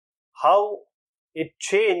how it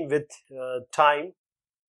changed with time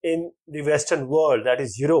in the Western world, that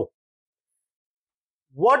is Europe.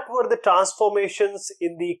 What were the transformations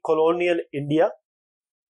in the colonial India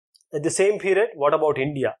at the same period? What about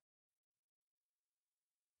India?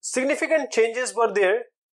 Significant changes were there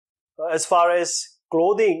as far as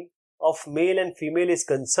clothing of male and female is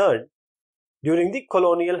concerned during the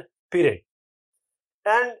colonial period.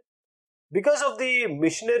 And because of the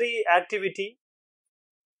missionary activity,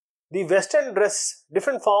 the Western dress,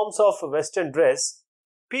 different forms of Western dress,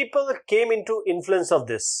 people came into influence of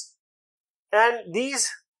this. And these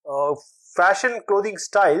fashion clothing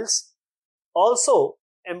styles also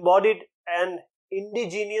embodied an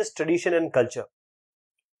indigenous tradition and culture.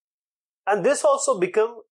 And this also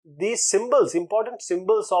became the symbols, important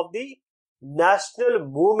symbols of the national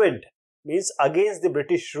movement, means against the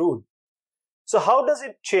British rule. So how does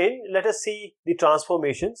it change? Let us see the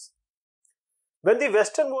transformations. When the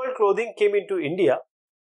Western world clothing came into India,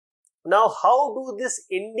 now how do these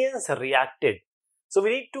Indians reacted? So we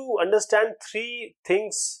need to understand three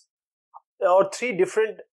things or three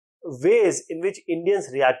different ways in which Indians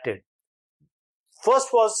reacted.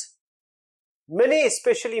 First was, many,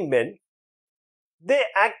 especially men, they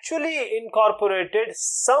actually incorporated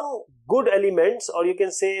some good elements, or you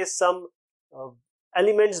can say some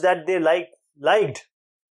elements that they liked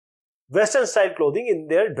Western style clothing in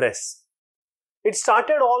their dress. It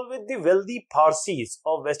started all with the wealthy Parsis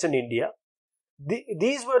of Western India.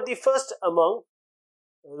 These were the first among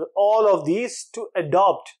all of these to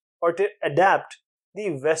adopt or to adapt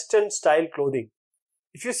the Western style clothing.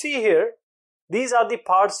 If you see here, these are the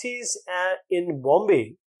Parsis in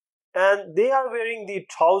Bombay, and they are wearing the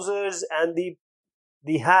trousers and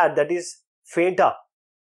the hat, that is feta.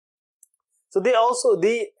 So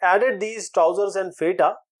they added these trousers and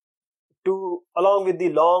feta to along with the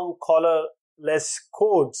long collarless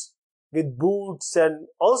coats with boots, and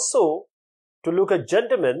also to look a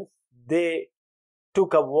gentleman, they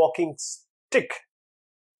took a walking stick.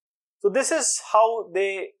 So this is how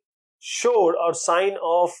they showed or sign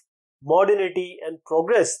of modernity and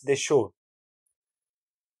progress they showed.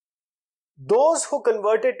 Those who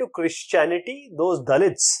converted to Christianity, those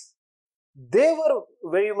Dalits, they were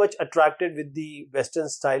very much attracted with the Western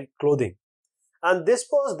style clothing. And this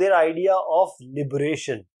was their idea of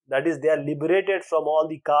liberation. That is, they are liberated from all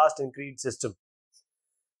the caste and creed system.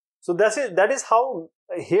 So that is how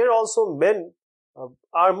here also men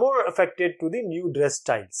are more affected to the new dress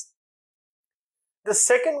styles. The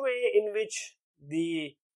second way in which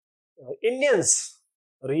the Indians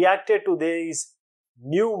reacted to these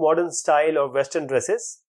new modern style or Western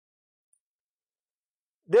dresses,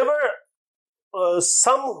 there were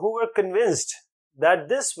some who were convinced that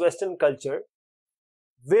this Western culture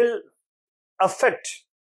will affect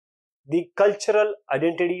the cultural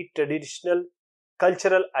identity, traditional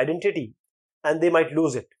cultural identity, and they might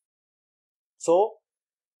lose it. So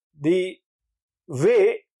the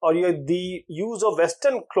way or the use of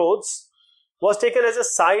Western clothes was taken as a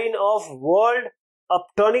sign of world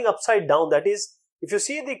turning upside down. That is, if you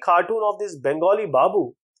see the cartoon of this Bengali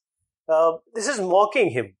Babu, this is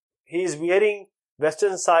mocking him. He is wearing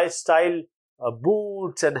Western style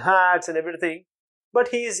boots and hats and everything, but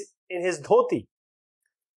he is in his dhoti.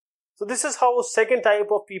 So this is how second type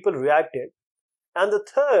of people reacted. And the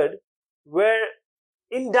third were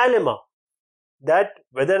in dilemma that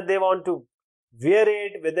whether they want to wear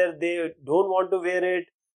it, whether they don't want to wear it,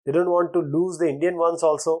 they don't want to lose the Indian ones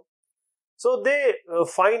also. So they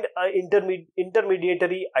find an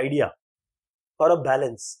intermediary idea or a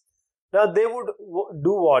balance. Now they would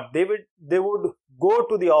do what? They would go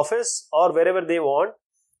to the office or wherever they want.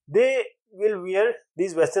 They will wear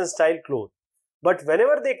these Western style clothes. But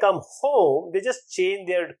whenever they come home, they just change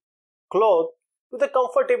their clothes to the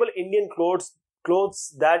comfortable Indian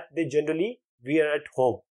clothes that they generally wear at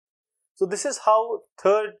home. So this is how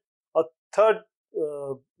third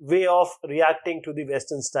way of reacting to the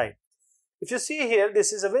Western style. If you see here,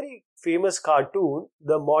 this is a very famous cartoon,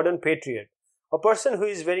 The Modern Patriot. A person who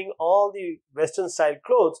is wearing all the Western style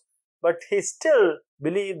clothes, but he still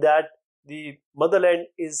believes that the motherland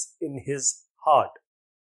is in his heart.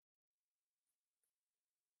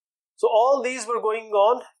 So all these were going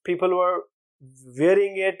on. People were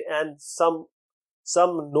wearing it, and some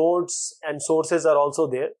notes and sources are also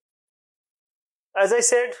there. As I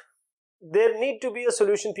said, there need to be a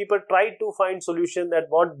solution. People try to find solution that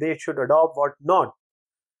what they should adopt, what not.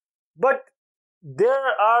 But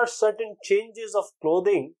there are certain changes of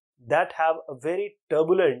clothing that have a very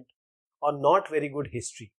turbulent or not very good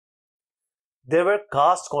history. There were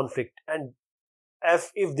caste conflict, and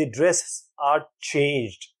if the dresses are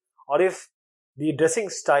changed, or if the dressing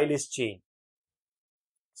style is changed.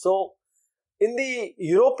 So in the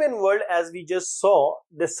European world, as we just saw,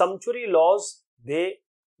 the sumptuary laws, they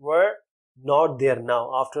were not there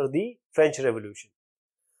now after the French Revolution.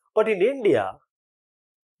 But in India,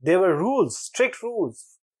 there were rules, strict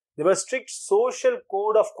rules. There was strict social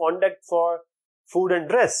code of conduct for food and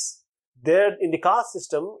dress. There in the caste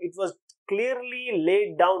system, it was clearly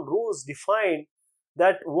laid down rules defined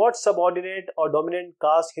that what subordinate or dominant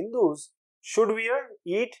caste Hindus should wear,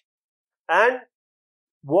 eat, and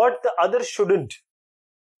what the others shouldn't.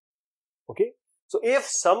 Okay, so if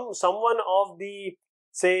someone of the,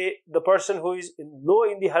 say, the person who is low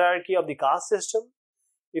in the hierarchy of the caste system,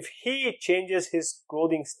 if he changes his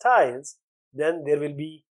clothing styles, then there will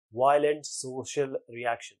be violent social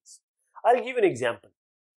reactions. I'll give an example.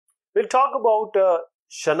 We'll talk about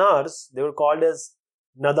Shanars. They were called as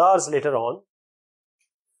Nadars later on.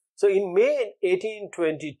 So in May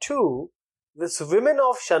 1822, these women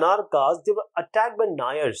of Shanar caste, they were attacked by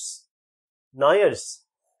Nayars. Nayars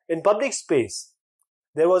in public space.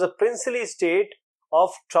 There was a princely state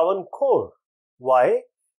of Travancore. Why?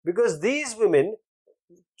 Because these women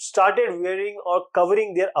started wearing or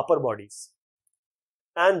covering their upper bodies.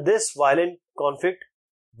 And this violent conflict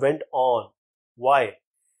went on. Why?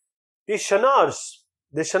 The Shanars,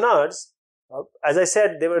 as I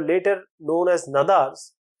said, they were later known as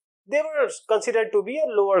Nadars. They were considered to be a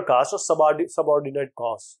lower caste or subordinate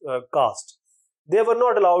caste. They were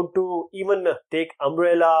not allowed to even take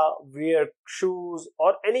umbrella, wear shoes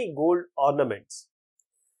or any gold ornaments.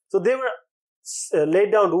 So they were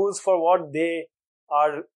laid down rules for what they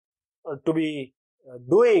are to be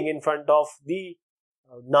doing in front of the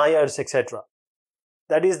Nayars, etc.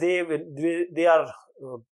 That is, they are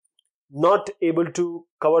not able to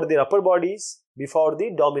cover their upper bodies before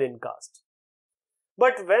the dominant caste.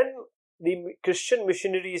 But when the Christian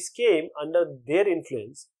missionaries came under their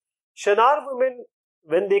influence, Shanar women,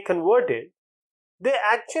 when they converted, they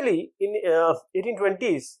actually, in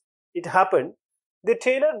 1820s, it happened, they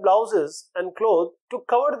tailored blouses and clothes to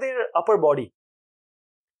cover their upper body.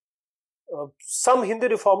 Some Hindu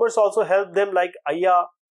reformers also helped them, like Ayya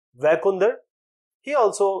Vaikundar. He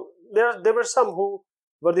also, there were some who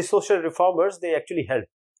were the social reformers, they actually helped.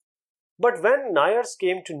 But when Nayars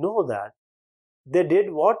came to know that, they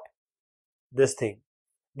did what? This thing.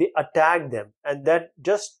 They attacked them, and that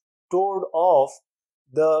just tore off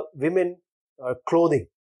the women clothing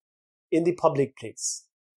in the public place,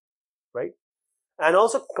 right? And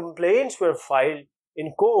also complaints were filed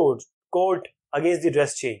in court against the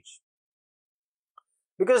dress change,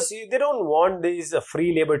 because they don't want this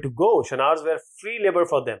free labor to go. Shanars were free labor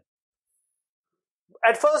for them.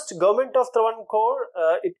 At first, government of Travancore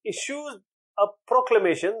it issued a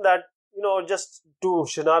proclamation that, just to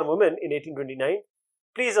Shanar women in 1829,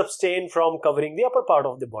 please abstain from covering the upper part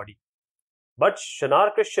of the body. But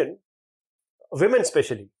Shanar Christian women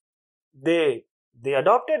especially, they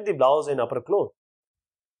adopted the blouse and upper cloth.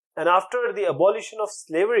 And after the abolition of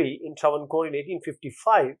slavery in Travancore in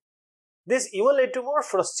 1855, this even led to more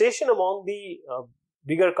frustration among the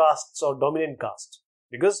bigger castes or dominant caste,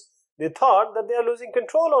 because they thought that they are losing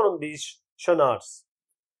control on these Shanars.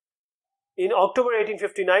 In October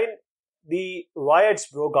 1859, the riots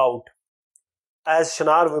broke out as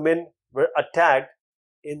Shanar women were attacked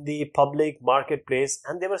in the public marketplace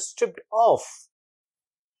and they were stripped off.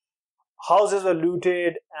 Houses were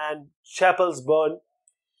looted and chapels burned.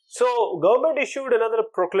 So government issued another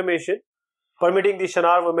proclamation permitting the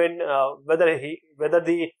Shanar women, whether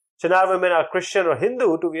the Shanar women are Christian or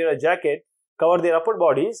Hindu, to wear a jacket, cover their upper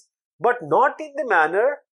bodies, but not in the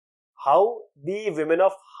manner how the women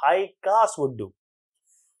of high caste would do.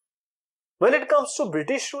 When it comes to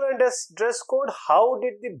British rule and dress code, how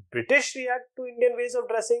did the British react to Indian ways of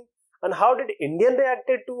dressing, and how did Indian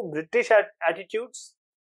reacted to British attitudes?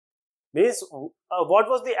 Means, what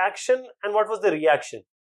was the action and what was the reaction?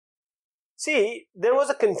 See, there was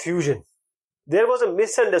a confusion. There was a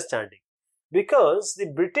misunderstanding, because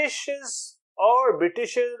the Britishers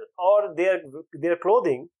or their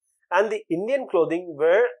clothing and the Indian clothing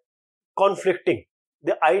were conflicting.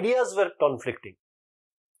 The ideas were conflicting.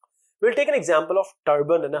 We'll take an example of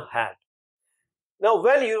turban and a hat. Now,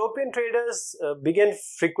 when European traders began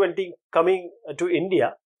coming to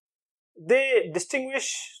India, they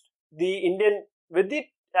distinguished the Indian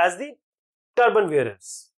as the turban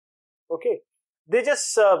wearers. Okay, they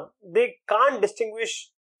can't distinguish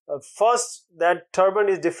first that turban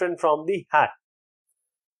is different from the hat,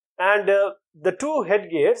 and the two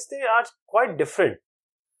headgears, they are quite different.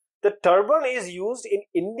 The turban is used in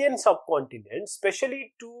Indian subcontinent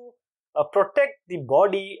specially to protect the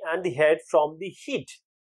body and the head from the heat.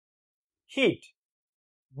 heat,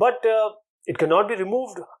 but it cannot be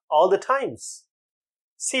removed all the times.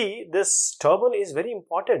 See, this turban is very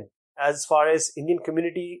important as far as Indian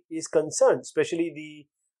community is concerned, especially the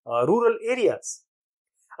rural areas.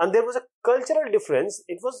 And there was a cultural difference.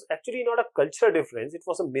 It was actually not a cultural difference, it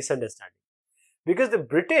was a misunderstanding. Because the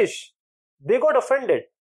British, they got offended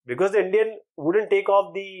because the Indian wouldn't take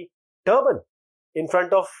off the turban in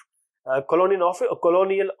front of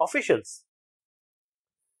colonial officials.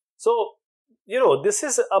 So, this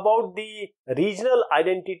is about the regional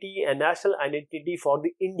identity and national identity for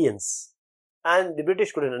the Indians, and the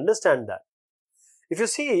British couldn't understand that. If you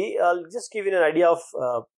see, I'll just give you an idea of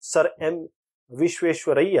Sir M.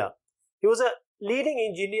 Vishweshwaraya. He was a leading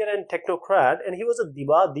engineer and technocrat, and he was a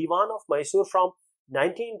Diwan of Mysore from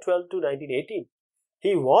 1912 to 1918.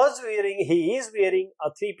 He is wearing a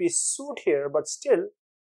three-piece suit here, but still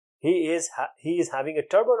he is having a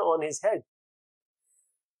turban on his head.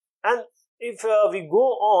 And if we go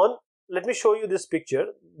on, let me show you this picture.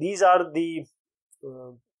 These are the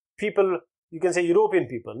people, you can say European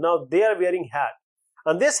people. Now they are wearing hat,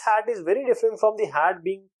 and this hat is very different from the hat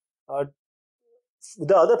being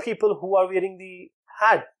the other people who are wearing the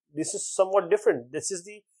hat. This is somewhat different. This is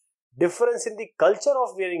the difference in the culture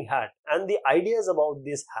of wearing hat and the ideas about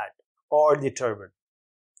this hat or the turban.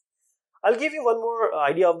 I'll give you one more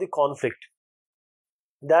idea of the conflict,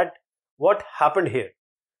 that what happened here.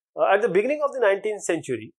 At the beginning of the 19th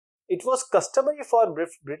century, it was customary for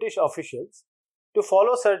British officials to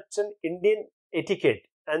follow certain Indian etiquette,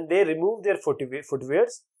 and they removed their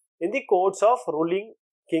footwears in the courts of ruling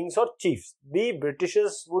kings or chiefs. The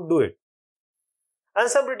Britishers would do it. And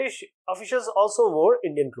some British officials also wore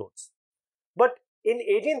Indian clothes. But in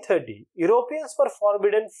 1830, Europeans were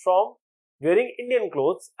forbidden from wearing Indian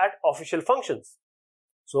clothes at official functions,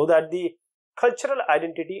 so that the cultural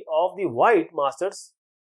identity of the white masters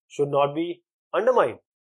should not be undermined.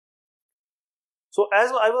 So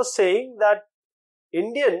as I was saying, that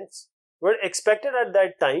Indians were expected at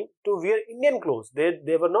that time to wear Indian clothes.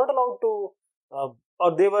 They were not allowed to,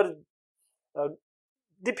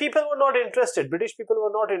 the people were not interested. British people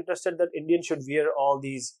were not interested that Indians should wear all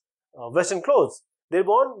these Western clothes. They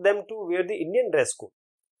want them to wear the Indian dress code.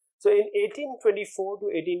 So in 1824 to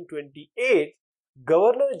 1828,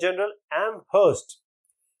 Governor General Amherst,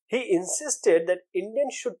 he insisted that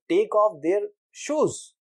Indians should take off their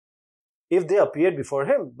shoes if they appeared before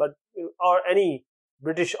him, or any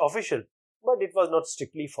British official, but it was not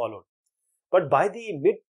strictly followed. But by the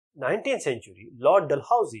mid-19th century, Lord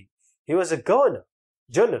Dalhousie, he was a governor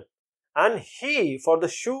general, and he, for the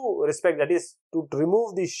shoe respect, that is to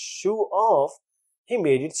remove the shoe off, he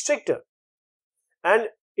made it stricter. And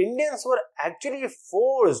Indians were actually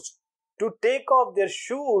forced to take off their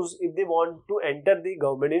shoes if they want to enter the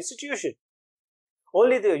government institution.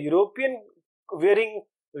 Only the European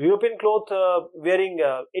cloth wearing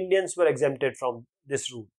Indians were exempted from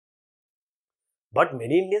this rule. But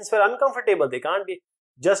many Indians were uncomfortable. They can't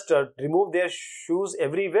just remove their shoes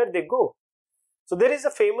everywhere they go. So there is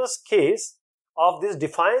a famous case of this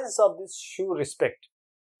defiance of this shoe respect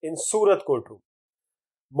in Surat courtroom.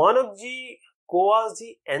 Manokji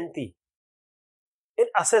Kowaji Anti, an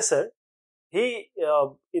assessor, he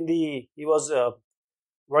was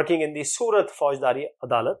working in the Surat Fajdari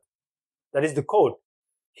Adalat, that is the court.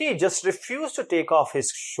 He just refused to take off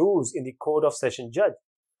his shoes in the court of session judge.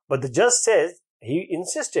 But the judge says, he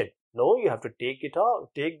insisted, no, you have to take it off,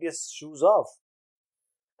 take these shoes off.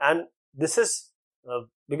 And this is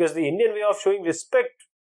because the Indian way of showing respect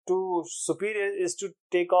to superior is to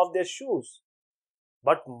take off their shoes.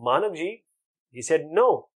 But Manokji, he said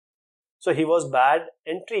no. So he was bad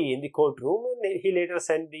entry in the courtroom, and he later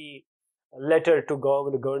sent the letter to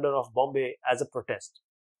the governor of Bombay as a protest.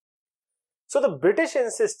 So the British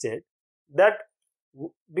insisted that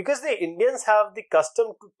because the Indians have the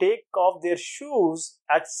custom to take off their shoes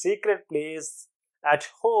at sacred place, at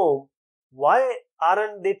home, why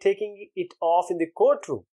aren't they taking it off in the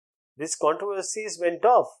courtroom? These controversies went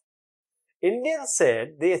off. Indians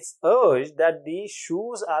said, they urged that the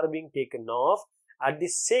shoes are being taken off at the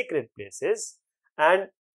sacred places, and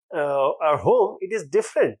our home, it is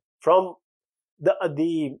different from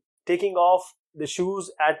the taking off the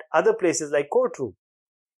shoes at other places like courtroom.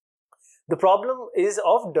 The problem is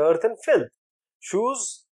of dirt and filth.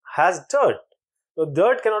 Shoes has dirt. So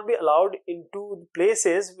dirt cannot be allowed into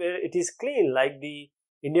places where it is clean, like the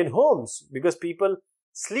Indian homes, because people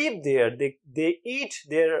sleep there. They eat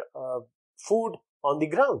their food on the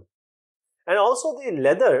ground. And also the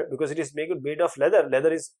leather, because it is made of leather.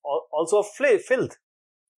 Leather is also filth.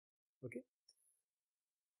 Okay.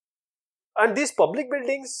 And these public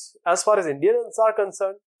buildings, as far as Indians are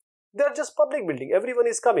concerned, They are just public building. Everyone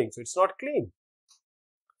is coming, so it's not clean.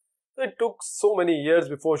 So it took so many years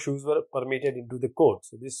before shoes were permitted into the court.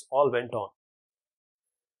 So this all went on.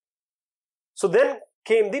 So then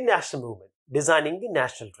came the national movement, designing the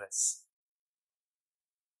national dress.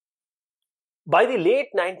 By the late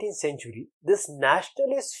 19th century, this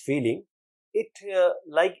nationalist feeling,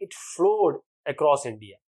 it flowed across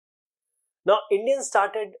India. Now, Indians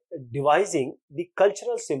started devising the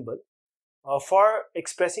cultural symbol for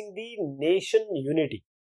expressing the nation unity.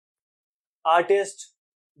 Artists,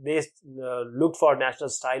 they looked for national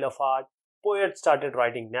style of art. Poets started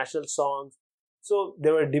writing national songs. So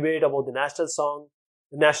there were debate about the national song,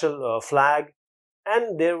 the national flag,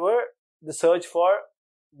 and there were the search for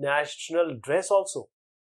national dress also.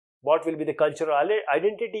 What will be the cultural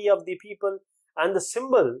identity of the people and the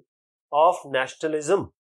symbol of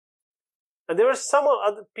nationalism? And there were some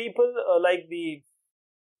other people like the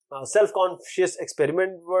self-conscious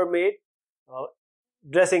experiment were made.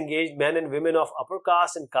 Dress engaged men and women of upper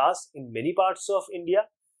caste and caste in many parts of India.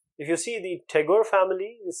 If you see the Tagore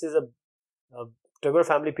family, this is a Tagore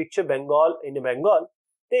family picture, Bengal.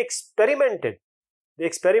 They experimented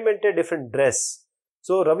different dress.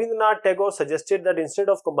 So Rabindranath Tagore suggested that instead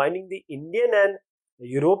of combining the Indian and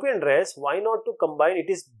European dress, why not to combine, it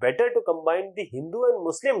is better to combine the Hindu and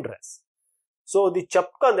Muslim dress. So the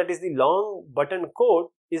chapkan, that is the long button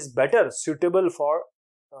coat, is better suitable for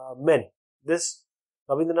men. This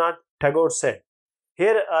Rabindranath Tagore said.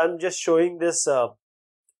 Here I am just showing this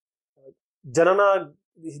Janana,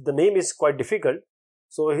 the name is quite difficult.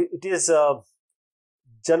 So it is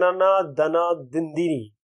Janana Dana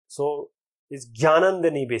Dindini. So it's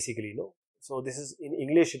Gyanandani basically, no? So this is in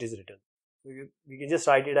English it is written. So we can just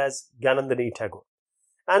write it as Gyanandani Tagore.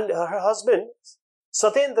 And her husband,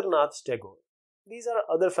 Satyendranath Tagore. These are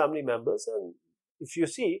other family members, and if you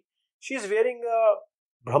see, she is wearing a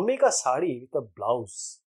Brahmika sari with a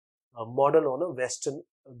blouse, a model on a western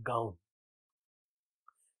gown.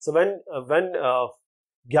 So when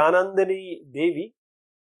Gyanandani Devi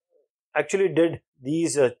actually did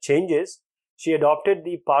these changes, she adopted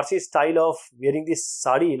the Parsi style of wearing this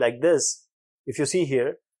sari like this. If you see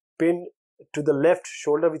here, pinned to the left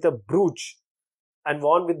shoulder with a brooch and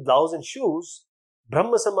worn with blouse and shoes.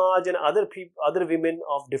 Brahma Samaj and other women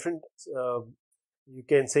of different, you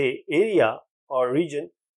can say, area or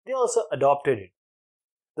region, they also adopted it.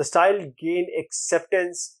 The style gained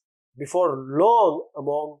acceptance before long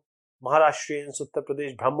among Maharashtrians, Uttar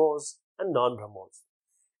Pradesh Brahmos and non-Brahmos.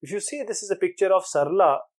 If you see, this is a picture of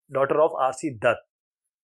Sarla, daughter of R.C. Dutt.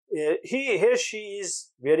 Here she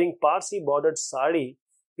is wearing Parsi bordered sari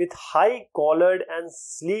with high collared and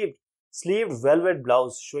sleeved velvet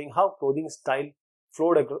blouse, showing how clothing style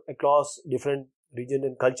flowed across different regions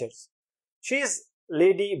and cultures. She is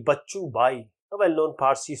Lady Bachchu Bai, a well-known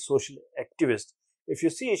Parsi social activist. If you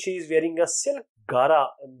see, she is wearing a silk gara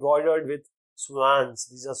embroidered with swans.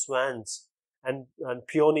 These are swans and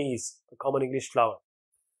peonies, a common English flower.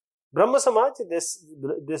 Brahma Samaj,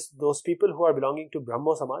 those people who are belonging to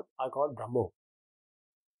Brahmo Samaj are called Brahmo.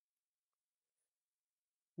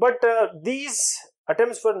 But these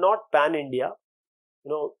attempts were not pan-India.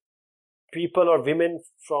 People or women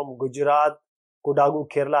from Gujarat, Kodagu,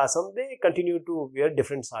 Kerala, Assam, they continue to wear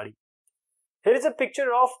different sari. Here is a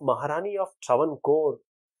picture of Maharani of Travancore,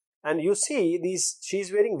 and you see she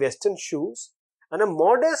is wearing western shoes and a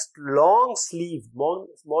modest long sleeve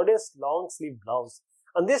blouse.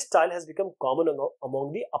 And this style has become common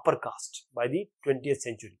among the upper caste by the 20th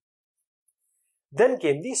century. Then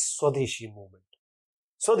came the Swadeshi movement.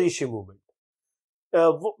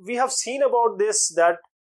 We have seen about this, that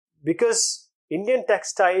because Indian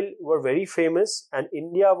textile were very famous and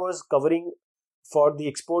India was covering for the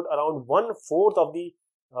export around 1/4 of the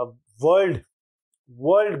world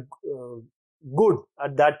good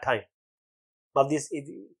at that time. Of this,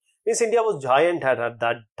 India was giant at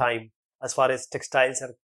that time as far as textiles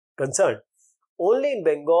are concerned. Only in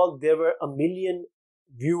Bengal there were a million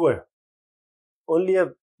viewer. Only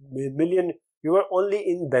a million viewer only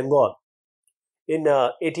in Bengal in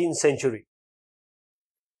 18th century.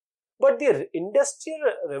 But the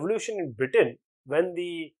industrial revolution in Britain, when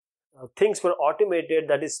the things were automated,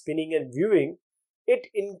 that is spinning and weaving, it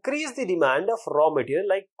increased the demand of raw material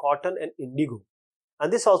like cotton and indigo.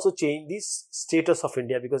 And this also changed the status of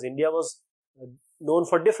India, because India was known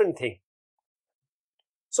for different things.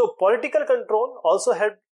 So political control also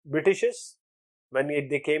helped Britishers when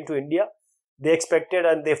they came to India. They expected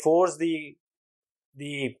and they forced the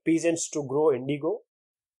peasants to grow indigo,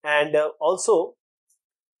 and also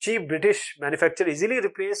cheap British manufacture easily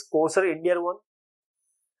replaced coarser Indian one.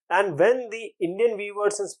 And when the Indian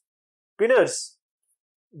weavers and spinners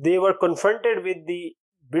they were confronted with the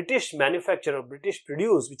British manufacture, British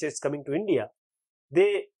produce, which is coming to India,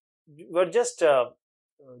 they were just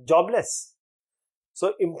jobless.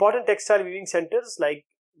 So important textile weaving centers like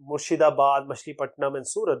Murshidabad, Machilipatnam and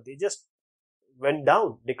Surat, they just went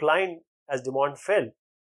down, declined as demand fell.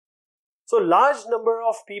 So large number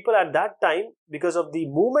of people at that time, because of the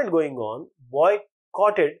movement going on,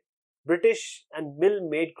 boycotted British and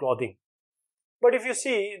mill-made clothing. But if you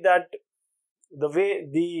see that the way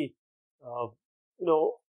the,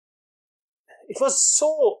 it was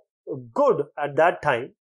so good at that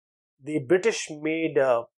time, the British made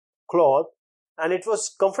cloth, and it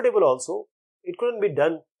was comfortable also. It couldn't be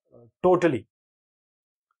done totally.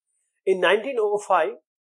 In 1905,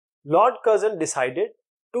 Lord Curzon decided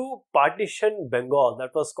to partition Bengal,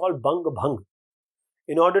 that was called Bang Bhang,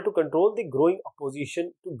 in order to control the growing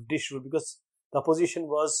opposition to British rule, because the opposition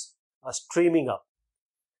was streaming up.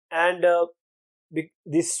 And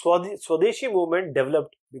this Swadeshi movement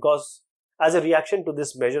developed because as a reaction to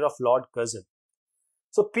this measure of Lord Curzon.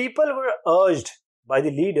 So people were urged by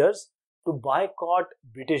the leaders to boycott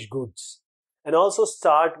British goods and also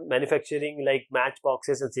start manufacturing like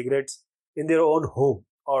matchboxes and cigarettes in their own home.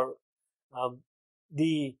 Or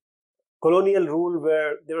the colonial rule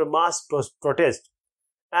where there were mass protests,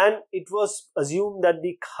 and it was assumed that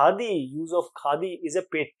the use of khadi is a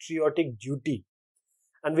patriotic duty,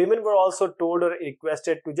 and women were also told or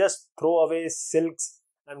requested to just throw away silks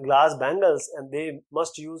and glass bangles, and they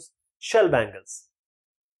must use shell bangles.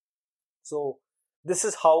 So this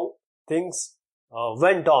is how things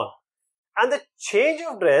went on, and the change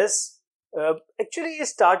of dress actually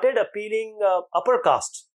started appealing upper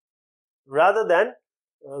caste rather than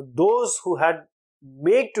those who had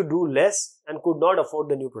made to do less and could not afford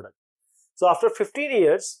the new product. So after 15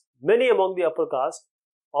 years, many among the upper caste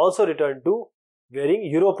also returned to wearing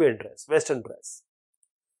European dress, Western dress.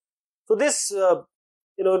 So this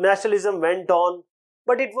nationalism went on,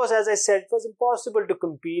 but it was, as I said, it was impossible to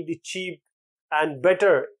compete the cheap and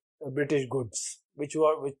better British goods, which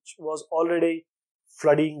was already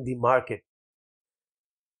flooding the market.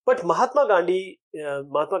 But Mahatma Gandhi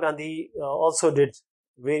also did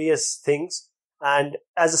various things, and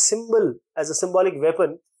as a symbolic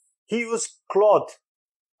weapon, he used cloth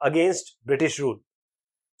against British rule.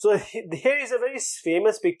 So here is a very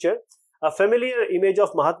famous picture, a familiar image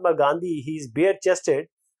of Mahatma Gandhi. He is bare-chested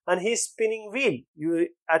and he is spinning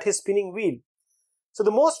his spinning wheel. So the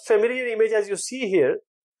most familiar image, as you see here,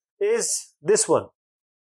 is this one,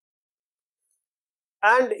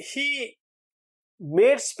 and he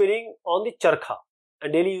made spinning on the charkha, a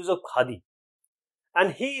daily use of khadi,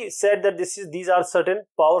 and he said that these are certain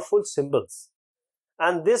powerful symbols,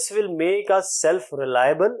 and this will make us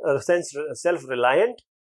self-reliant,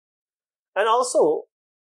 and also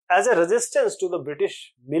as a resistance to the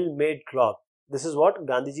British mill-made cloth. This is what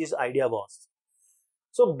Gandhiji's idea was.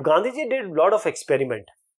 So Gandhiji did a lot of experiment,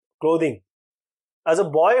 clothing. As a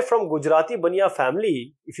boy from Gujarati Baniya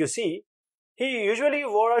family, if you see, he usually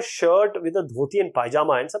wore a shirt with a dhoti and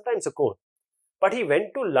pajama and sometimes a coat. But he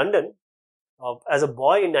went to London as a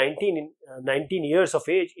boy in 19 years of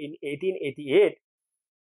age in 1888.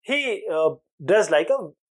 He dressed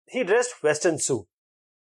Western suit.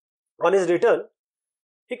 On his return,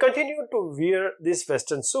 he continued to wear this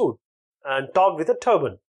Western suit and talked with a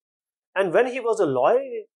turban. And when he was a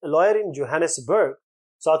lawyer in Johannesburg,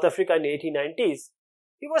 South Africa in 1890s,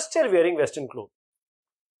 he was still wearing Western clothes.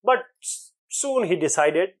 But soon he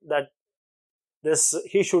decided that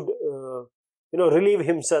he should relieve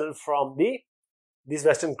himself from these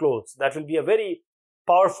Western clothes. That will be a very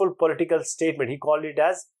powerful political statement. He called it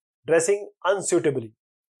as dressing unsuitably.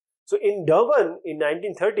 So in Durban in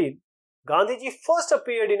 1913, Gandhiji first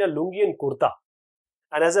appeared in a lungi and kurta,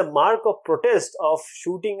 and as a mark of protest of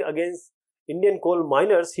shooting against Indian coal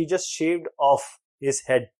miners, he just shaved off his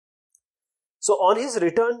head. So on his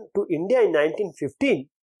return to India in 1915,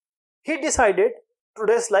 he decided to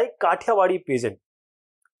dress like Kathiawadi peasant,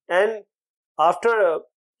 and after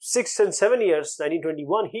 6 and 7 years,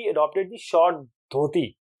 1921, he adopted the short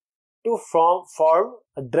dhoti to form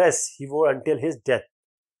a dress he wore until his death.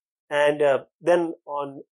 And then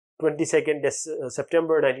on 22nd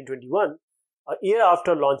September 1921, a year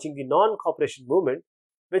after launching the non-cooperation movement,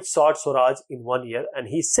 which sought Swaraj in 1 year, and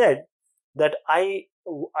he said that I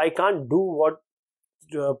can't do what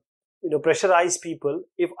pressurize people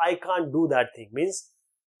if I can't do that thing. Means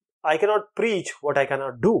I cannot preach what I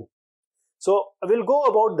cannot do. So I will go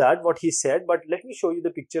about that, what he said, but let me show you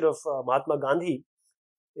the picture of Mahatma Gandhi.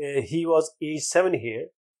 He was age 7 here,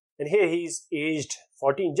 and here he is aged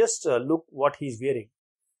 14. Just look what he is wearing.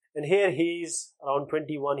 And here he is around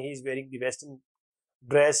 21. He is wearing the Western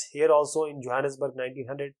dress, here also in Johannesburg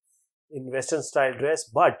 1900 in Western style dress,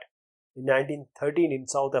 but in 1913 in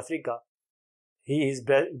South Africa he is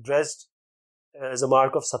dressed as a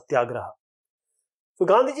mark of satyagraha. So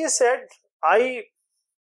Gandhiji said, I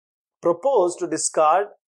propose to discard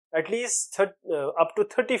at least up to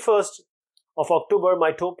 31st of October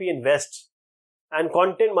my topi and vest and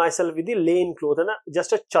content myself with the plain cloth and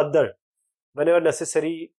just a chadar whenever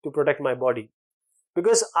necessary to protect my body.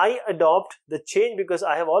 Because I adopt the change, because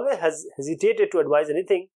I have always hesitated to advise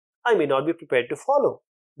anything I may not be prepared to follow.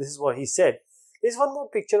 This is what he said. There is one more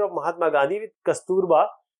picture of Mahatma Gandhi with Kasturba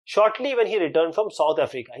shortly when he returned from South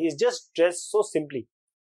Africa. He is just dressed so simply.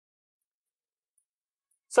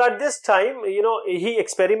 So at this time, he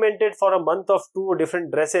experimented for a month of 2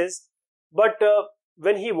 different dresses, but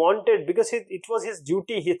when he wanted, because it was his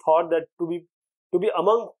duty, he thought that to be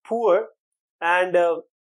among poor, and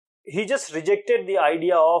he just rejected the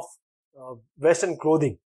idea of Western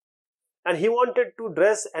clothing, and he wanted to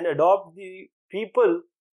dress and adopt the people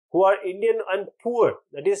who are Indian and poor.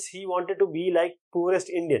 That is, he wanted to be like poorest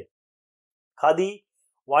Indian. Khadi,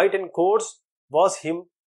 white and coarse, was him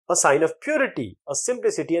a sign of purity, a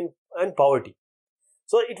simplicity and poverty.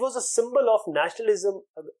 So it was a symbol of nationalism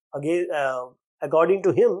according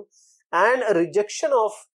to him, and a rejection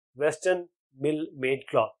of Western mill-made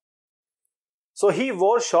cloth. So he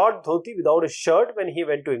wore short dhoti without a shirt when he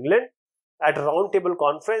went to England at a round table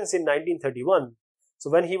conference in 1931. So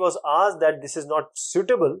when he was asked that this is not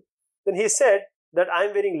suitable, then he said that I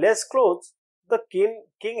am wearing less clothes. The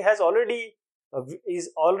king has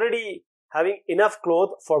is already having enough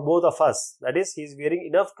cloth for both of us. That is, he is wearing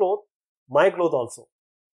enough cloth, my cloth also.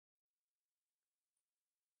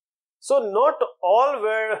 So not all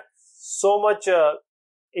were so much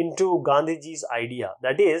into Gandhiji's idea.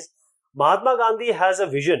 That is, Mahatma Gandhi has a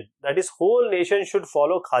vision that is whole nation should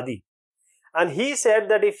follow khadi. And he said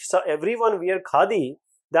that if everyone wear khadi,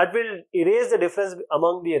 that will erase the difference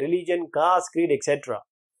among the religion, caste, creed, etc.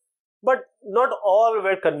 But not all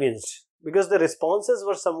were convinced, because the responses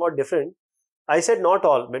were somewhat different. I said not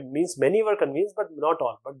all, it means many were convinced, but not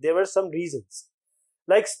all. But there were some reasons.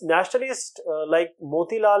 Like nationalist like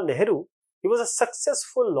Motilal Nehru, he was a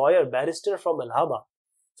successful lawyer, barrister from Allahabad.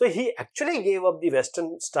 So he actually gave up the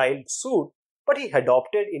Western style suit, but he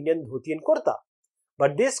adopted Indian dhoti and kurta.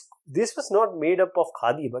 But this was not made up of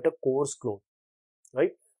khadi, but a coarse cloth,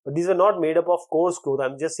 right? But these were not made up of coarse cloth.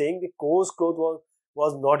 I'm just saying the coarse cloth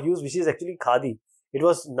was not used, which is actually khadi. It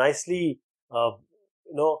was nicely, a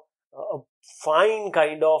fine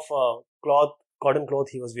kind of cloth, cotton cloth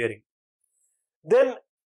he was wearing. Then,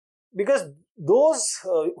 because those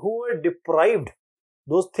who were deprived,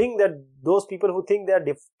 those people who think they are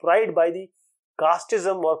deprived by the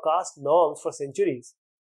casteism or caste norms for centuries,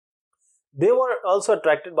 they were also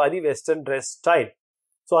attracted by the Western dress style.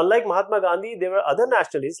 So unlike Mahatma Gandhi, there were other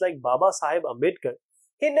nationalists like Baba Sahib Ambedkar.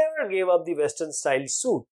 He never gave up the Western style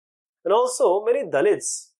suit. And also many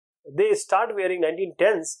Dalits, they start wearing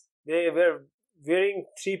 1910s, they were wearing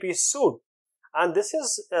 3-piece suit. And this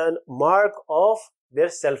is a mark of their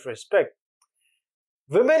self-respect.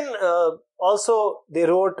 Women also, they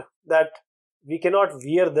wrote that we cannot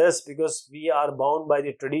wear this because we are bound by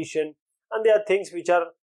the tradition, and there are things which are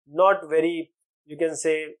not very, you can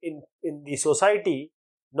say, in the society,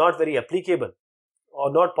 not very applicable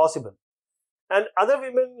or not possible. And other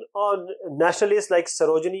women or nationalists like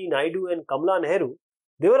Sarojini Naidu and Kamala Nehru,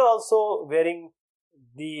 they were also wearing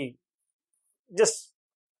the just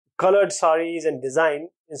colored saris and design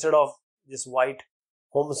instead of this white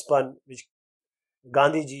homespun which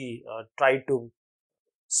Gandhiji tried to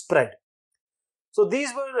spread. So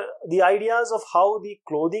these were the ideas of how the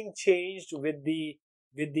clothing changed with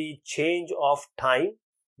the change of time.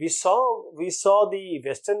 We saw the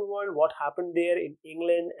Western world, what happened there in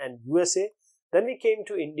England and USA. Then we came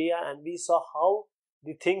to India and we saw how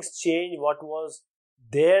the things changed, what was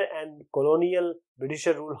there, and colonial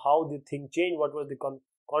Britisher rule, how the thing changed, what were the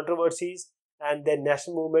controversies, and then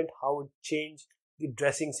national movement, how it changed the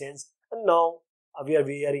dressing sense, and now we are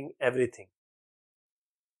wearing everything.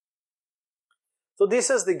 So this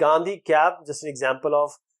is the Gandhi cap, just an example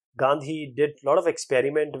of Gandhi did a lot of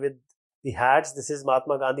experiment with the hats. This is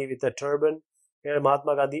Mahatma Gandhi with a turban. Here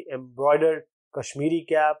Mahatma Gandhi embroidered Kashmiri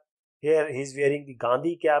cap. Here he is wearing the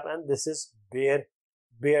Gandhi cap, and this is bare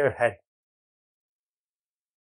head.